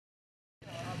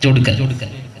जोडुकल्लु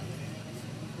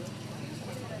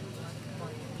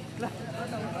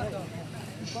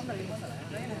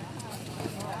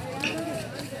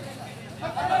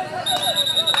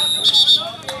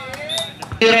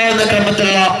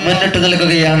ಕ್ರಮದಲ್ಲ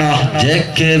ಮುನ್ನಟ್ಟದಲ್ಲಿಗೆയാണ്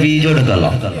JKV ಜೋಡುಕಲ್ಲು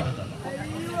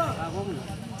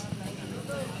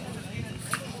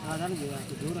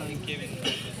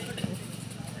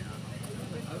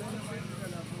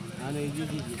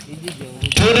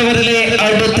ടൂർണമെന്റിലെ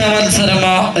അടുത്ത മത്സരം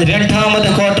രണ്ടാമത്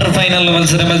ക്വാർട്ടർ ഫൈനൽ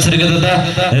മത്സരിക്കുന്നത്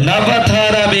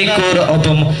നവധാര ബേക്കൂർ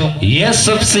ഒപ്പം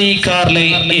SFC ಕಾರ್ಲೆ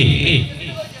ಎ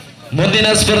ಮುಂದಿನ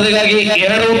ಸ್ಪರ್ಧೆಗಾಗಿ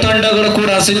ಎರಡು ತಂಡಗಳು ಕೂಡ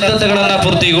ಸಿದ್ಧತೆಗಳನ್ನು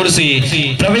ಪೂರ್ತಿಗೊಳಿಸಿ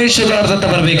ಪ್ರವೇಶಾರ್ಹತೆ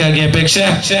ಬರಬೇಕಾಗಿ ಅಪೇಕ್ಷೆ.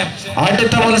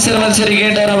 അടുത്ത മത്സരിಗೆ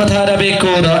ನವಧಾರ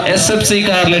ബേക്കൂർ SFC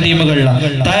ಕಾರ್ಲೆ ടീമുകൾ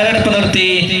തയ്യാറെടുപ്പ് നടത്തി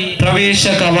പ്രവേശ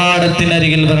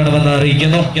കവാടത്തിനരികിൽ വരണമെന്ന്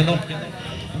അറിയിക്കുന്നു.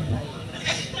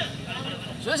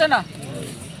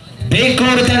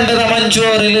 ಬೇಕೂರ್ ತಂಡದ ಮಂಚು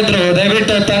ಅವರಿಲ್ಲಿದ್ರು,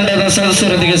 ದಯವಿಟ್ಟು ತಂಡದ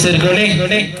ಸದಸ್ಯರೊಂದಿಗೆ ಸೇರಿಕೊಳ್ಳಿ.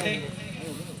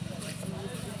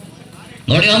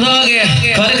 ನೋಡಿ, ಅಂದಾಗೆ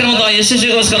ಕಾರ್ಯಕ್ರಮದ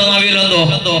ಯಶಸ್ವಿಗೋಸ್ಕರ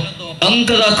ನಾವಿಲ್ಲೊಂದು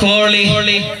ಅಂಕದ ಕೋಳಿ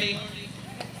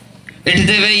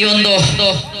ಇಟ್ಟಿದ್ದೇವೆ. ಈ ಒಂದು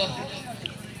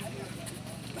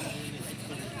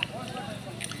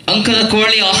ಅಂಕದ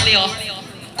ಕೋಳಿಯ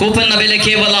ಕೂಪನ್ನ ಬೆಲೆ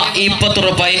ಕೇವಲ 20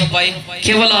 ರೂಪಾಯಿ.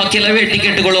 ಕೇವಲ ಕೆಲವೇ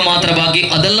ಟಿಕೆಟ್ಗಳು ಮಾತ್ರ ಬಾಕಿ.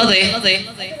 ಅದಲ್ಲದೆ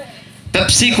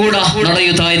ಪೆಪ್ಸಿ ಕೂಡ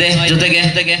ನಡೆಯುತ್ತಾ ಇದೆ. ಜೊತೆಗೆ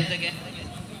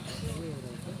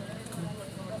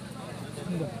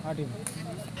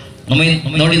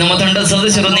ನೋಡಿ, ನಮ್ಮ ತಂಡದ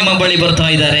ಸದಸ್ಯರು ನಿಮ್ಮ ಬಳಿ ಬರ್ತಾ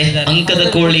ಇದ್ದಾರೆ. ಅಂಕದ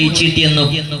ಕೋಳಿ ಚೀಟಿಯನ್ನು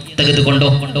ತೆಗೆದುಕೊಂಡು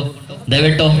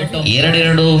ದಯವಿಟ್ಟು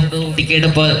ಎರಡೆರಡು ಟಿಕೆಟ್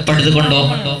ಪಡೆದುಕೊಂಡು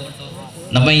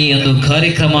ನಮ್ಮ ಈ ಒಂದು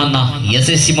ಕಾರ್ಯಕ್ರಮವನ್ನ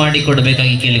ಯಶಸ್ವಿ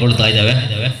ಮಾಡಿಕೊಡಬೇಕಾಗಿ ಕೇಳಿಕೊಳ್ತಾ ಇದ್ದೇವೆ.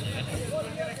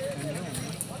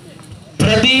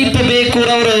 ಪ್ರದೀಪ್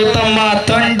ಬೇಕೂರ್ ಅವರು ತಮ್ಮ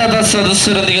ತಂಡದ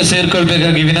ಸದಸ್ಯರೊಂದಿಗೆ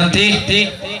ಸೇರ್ಕೊಳ್ಬೇಕಾಗಿ ವಿನಂತಿ.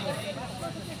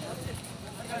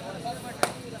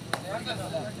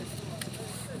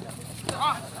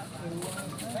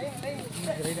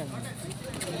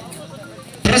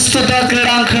 ಪ್ರಸ್ತುತ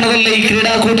ಕ್ರೀಡಾಂಗಣದಲ್ಲಿ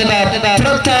ಕ್ರೀಡಾಕೂಟದ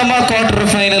ಪ್ರಥಮ ಕ್ವಾರ್ಟರ್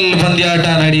ಫೈನಲ್ ಪಂದ್ಯಾಟ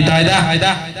ನಡೀತಾ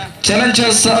ಇದೆ.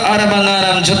 ಚಾಲೆಂಜರ್ಸ್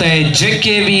ಅರಮಂಗಾನಂ ಜೊತೆ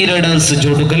JKV ರೈಡರ್ಸ್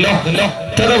ಜೋಡುಕಲ್ಲು.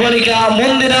 ತದಬಳಿಕ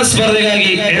ಮುಂದಿನ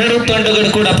ಸ್ಪರ್ಧೆಗಾಗಿ ಎರಡು ತಂಡಗಳು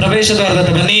ಕೂಡ ಪ್ರವೇಶ ದ್ವಾರದ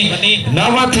ಬನ್ನಿ.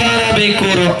 ನವಧಾರ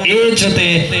ಬೇಕೂರು ಎ ಜೊತೆ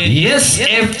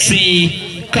SFC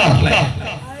ಕಾರ್ಲೆ.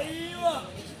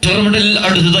 ടൂർണമെന്റിൽ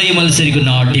അടുത്തതായി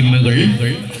മത്സരിക്കുന്ന ടീമുകൾ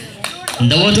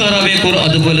നവധാര ബേക്കൂർ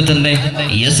അതുപോലെ തന്നെ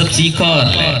SFC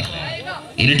ಕಾರ್ಲೆ.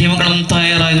 ഇരു ടീമുകളും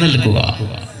തയ്യാറായി നിൽക്കുക.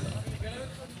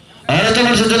 അടുത്ത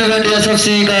മത്സരത്തിന് വേണ്ടി SFC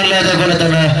ಕಾರ್ಲೆ അതുപോലെ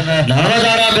തന്നെ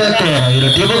നവധാര ബേക്കൂർ ഇരു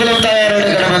ടീമുകളും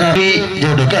തയ്യാറെടുക്കണമെന്ന്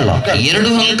ജോಡುಕಲ್ಲು.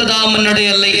 2 ಅಂಕದ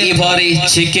ಮುನ್ನಡೆಯಲ್ಲಿ ಈ ಬಾರಿ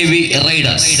JKV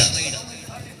ರೈಡರ್ಸ್.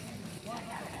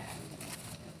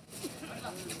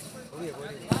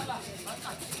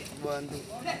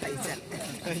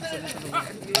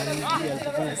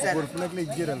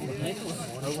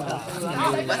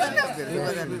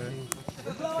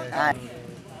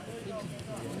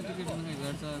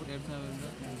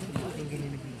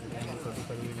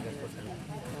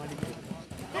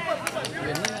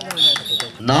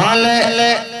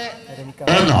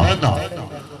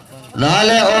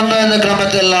 നാല് ഒന്ന് എന്ന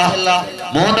ക്രമത്തിൽ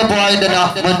 3 പോയിന്റിന്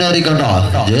മുന്നേറിക്കൊണ്ട്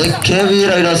JKV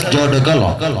റൈഡേഴ്സ് ജോಡುಕಲ್ಲು.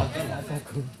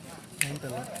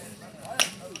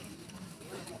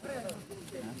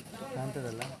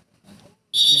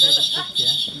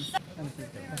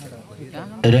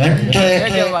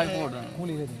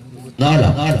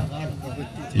 ನಾಲ್ಕು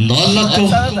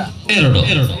ಎರಡು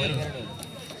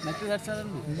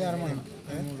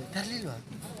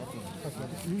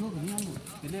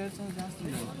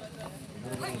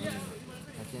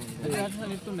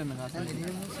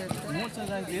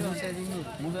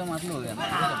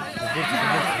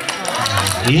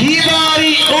ಈ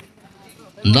ಬಾರಿ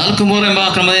 4-3 ಎಂಬ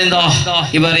ಕ್ರಮದಿಂದ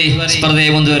ಈ ಬಾರಿ ಸ್ಪರ್ಧೆ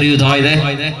ಮುಂದುವರಿಯುತ್ತಾ ಇದೆ.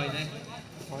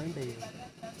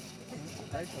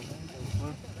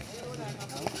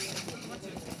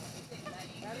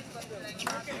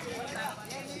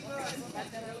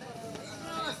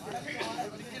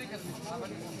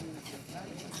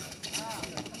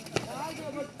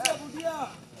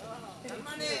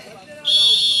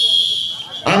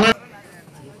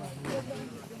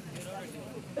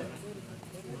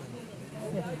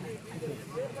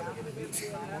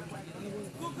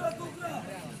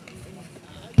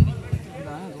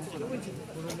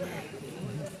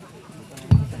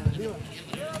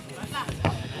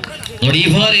 ನೋಡಿ,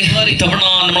 ഈ തവണ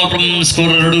നമ്മളൊപ്പം സ്കോർ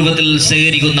രൂപത്തിൽ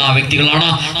ശേഖരിക്കുന്ന വ്യക്തികളാണ്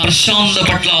പ്രശാന്ത്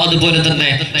പട്ല, അതുപോലെ തന്നെ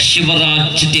ശിവരാജ്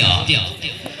ചിത്യ.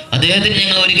 അദ്ദേഹത്തിന്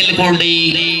ഞങ്ങൾ ഒരിക്കൽ കൂടി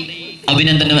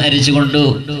അഭിനന്ദനം അറിയിച്ചുകൊണ്ട്,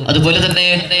 അതുപോലെ തന്നെ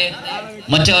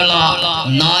മറ്റുള്ള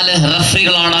 4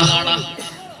 റഫറികളാണ്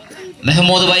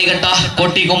മെഹമ്മൂദ് വൈകട്ട,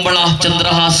 കോട്ടി കുമ്പള,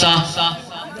 ചന്ദ്രഹാസ,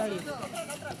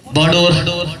 ബഡൂർ,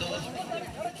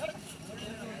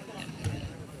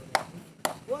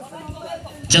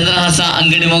 ಚಂದ್ರಹಾಸ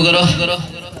ಅಂಗಡಿ ಮೊಗರು,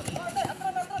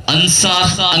 അൻസാർ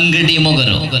അങ്കടി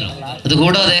ಮೊಗರು.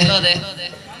 അതുകൂടാതെ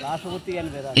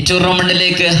ഈ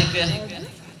ടൂർണമെന്റിലേക്ക്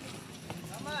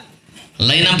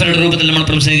ലൈൻ അമ്പയറുടെ രൂപത്തിൽ നമ്മൾ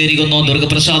പ്രശംസിക്കുന്നു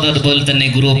ദുർഗപ്രസാദ്, അതുപോലെ തന്നെ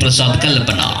ഗുരുപ്രസാദ്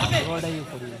കൽപ്പന.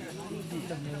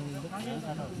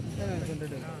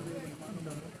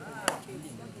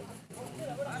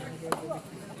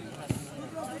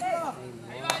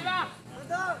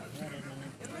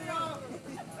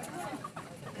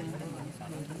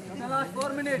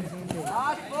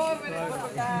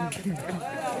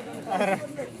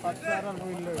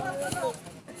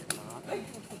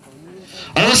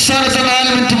 അവസാനത്തെ 4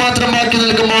 മിനിറ്റ് മാത്രം ബാക്കി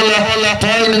നിൽക്കുമ്പോൾ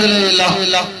പോയിന്റ് നിലവില്ല.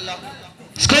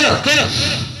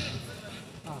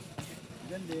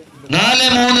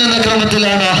 4-3 എന്ന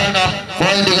ക്രമത്തിലാണ്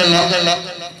പോയിന്റുകൾ.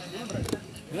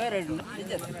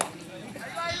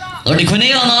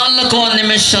 ಕೊನೆಯ 4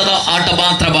 ನಿಮಿಷದ ಆಟ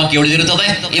ಮಾತ್ರ ಬಾಕಿ ಉಳಿದಿರುತ್ತದೆ.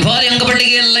 ಈ ಬಾರಿ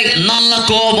ಅಂಕಪಟ್ಟಿಗೆಯಲ್ಲಿ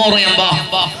 4-3 ಎಂಬ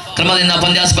ಕ್ರಮದಿಂದ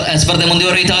ಪಂದ್ಯ ಸ್ಪರ್ಧೆ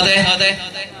ಮುಂದುವರಿಯುತ್ತದೆ.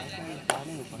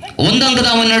 1 ಅಂಕದ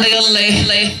ಮುನ್ನಡೆಯಲ್ಲಿ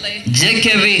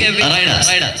JKV Raiders.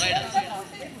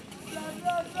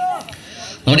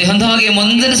 ನೋಡಿ, ಹಾಗೆ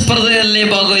ಮುಂದಿನ ಸ್ಪರ್ಧೆಯಲ್ಲಿ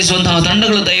ಭಾಗವಹಿಸುವಂತಹ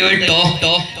ತಂಡಗಳು ದಯವಿಟ್ಟು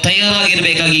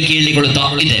ತಯಾರಾಗಿರಬೇಕಾಗಿ ಕೇಳಿಕೊಳ್ಳುತ್ತಾ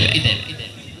ಇದ್ದೇವೆ.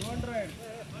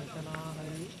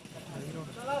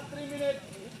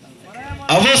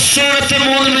 അവസാനത്തെ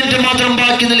 3 മിനിറ്റ് മാത്രം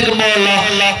ബാക്കി നിൽക്കുമ്പോൾ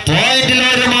പോയിന്റിൽ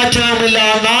ഒരു മാറ്റവുമില്ല.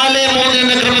 4-3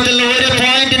 എന്ന ക്രമത്തിൽ ഒരു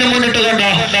പോയിന്റിന് മുന്നിട്ട് കണ്ട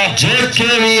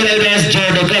JKV Raiders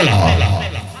ജോഡുകള.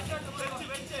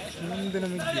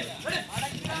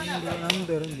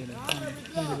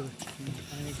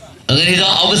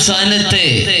 അവസാനത്തെ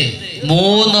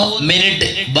 3 മിനിറ്റ്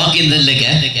ബാക്കി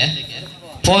നിൽക്കെ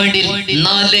പോയിന്റിൽ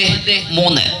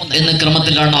 4-3 എന്ന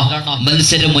ക്രമത്തിലാണ്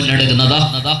മത്സരം മുന്നെടുക്കുന്നത്.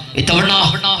 ഇത്തവണ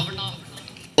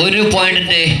 1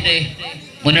 പോയിന്റിന്റെ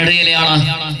മുന്നണിയിലാണ്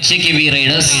JKV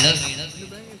Raiders.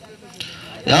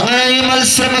 അങ്ങനെ ഈ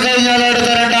മത്സരം കഴിഞ്ഞാൽ അടുത്ത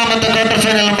 2ാമത്തെ ക്വാർട്ടർ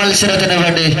ഫൈനൽ മത്സരത്തിന്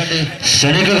വേണ്ടി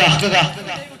ക്ഷണിക്കുക.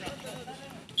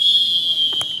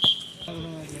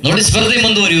 ನೋಡಿ, ಸ್ಪರ್ಧೆ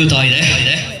ಮುಂದುವರಿಯುತ್ತಾ ಇದೆ.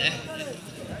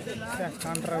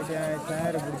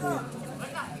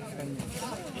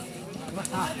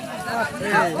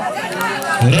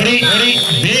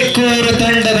 ಬೇಕೂರು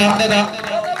ತಂಡದ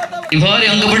ಈ ಬಾರಿ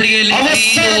ಅಂಕಪಟ್ಟಿಗೆಯಲ್ಲಿ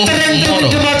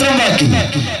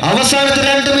അവസാനത്തെ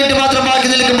 2 മിനിറ്റ് മാത്രം ബാക്കി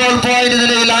നിൽക്കുമ്പോൾ പോയിന്റ്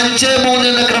നിലയിൽ 5-3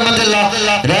 എന്ന ക്രമത്തിലുള്ള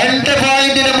 2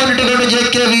 പോയിന്റിന് മുന്നിട്ടുകൊണ്ട്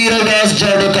JKV Raiders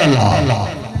ജോഡുകള.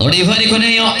 ನೋಡಿ, ಈ ಬಾರಿ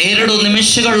ಕೊನೆಯ 2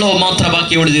 ನಿಮಿಷಗಳು ಮಾತ್ರ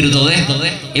ಬಾಕಿ ಉಳಿದಿರುತ್ತದೆ.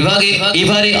 ಈ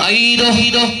ಬಾರಿ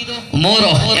 5-3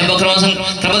 ಎಂಬ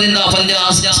ಕ್ರಮದಿಂದ ಪಂದ್ಯ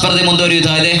ಸ್ಪರ್ಧೆ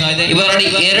ಮುಂದುವರಿಯುತ್ತಾ ಇದೆ. ಈ ಬಾರಿ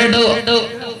 2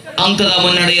 ಅಂಕದ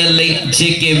ಮುನ್ನಡೆಯಲ್ಲಿ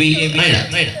JKV Raiders.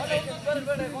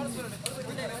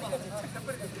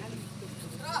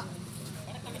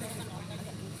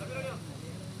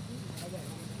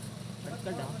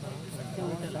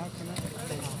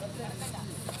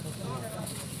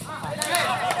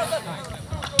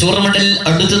 ടൂർണമെന്റിൽ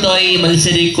അടുത്തതായി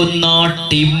മത്സരിക്കുന്ന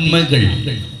ടീമുകൾ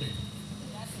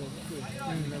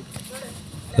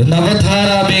നവധാര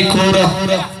ബേക്കൂർ,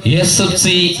 SFC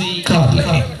കാർലെ.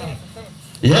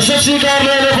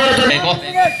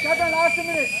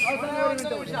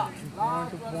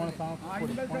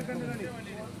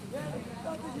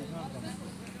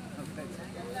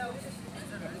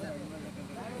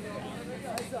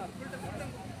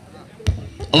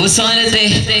 അവസാനത്തെ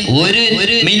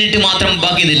 1 മിനിറ്റ് മാത്രം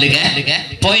ബാക്കി നിൽക്കെ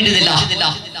പോയിന്റ് ഇല്ല.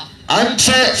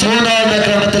 5-3 എന്ന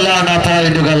ക്രമത്തിലാണ്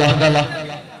പോയിന്റുകൾ.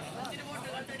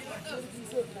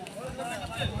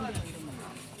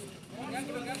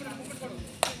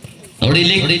 ನೋಡಿ,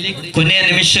 ಇಲ್ಲಿ ಕೊನೆಯ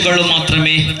ನಿಮಿಷಗಳು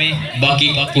ಮಾತ್ರಮೇ ಬಾಕಿ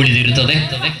ಉಳಿದಿರುತ್ತದೆ.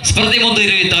 ಸ್ಪರ್ಧೆ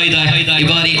ಮುಂದುವರಿಯುತ್ತಾ ಇದೆ. ಈ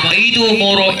ಬಾರಿ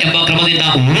 5-3 ಎಂಬ ಕ್ರಮದಿಂದ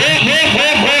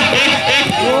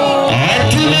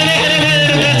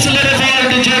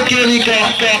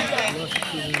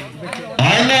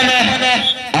അങ്ങനെ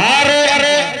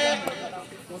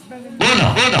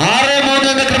 6-3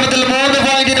 എന്ന ക്രമത്തിൽ 3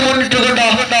 പോയിന്റിന് മുന്നിട്ടുകൊണ്ട്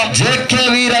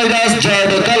JKV Raiders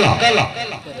ജോഡുകള.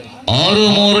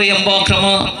 6-3 ಎಂಬ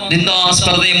ಕ್ರಮದಿಂದ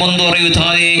ಸ್ಪರ್ಧೆ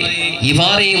ಮುಂದುವರಿಯುತ್ತಾರೆ. ಈ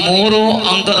ಬಾರಿ 3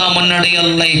 ಅಂಕದ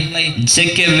ಮುನ್ನಡೆಯಲ್ಲಿ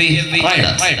JKV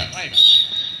Raiders.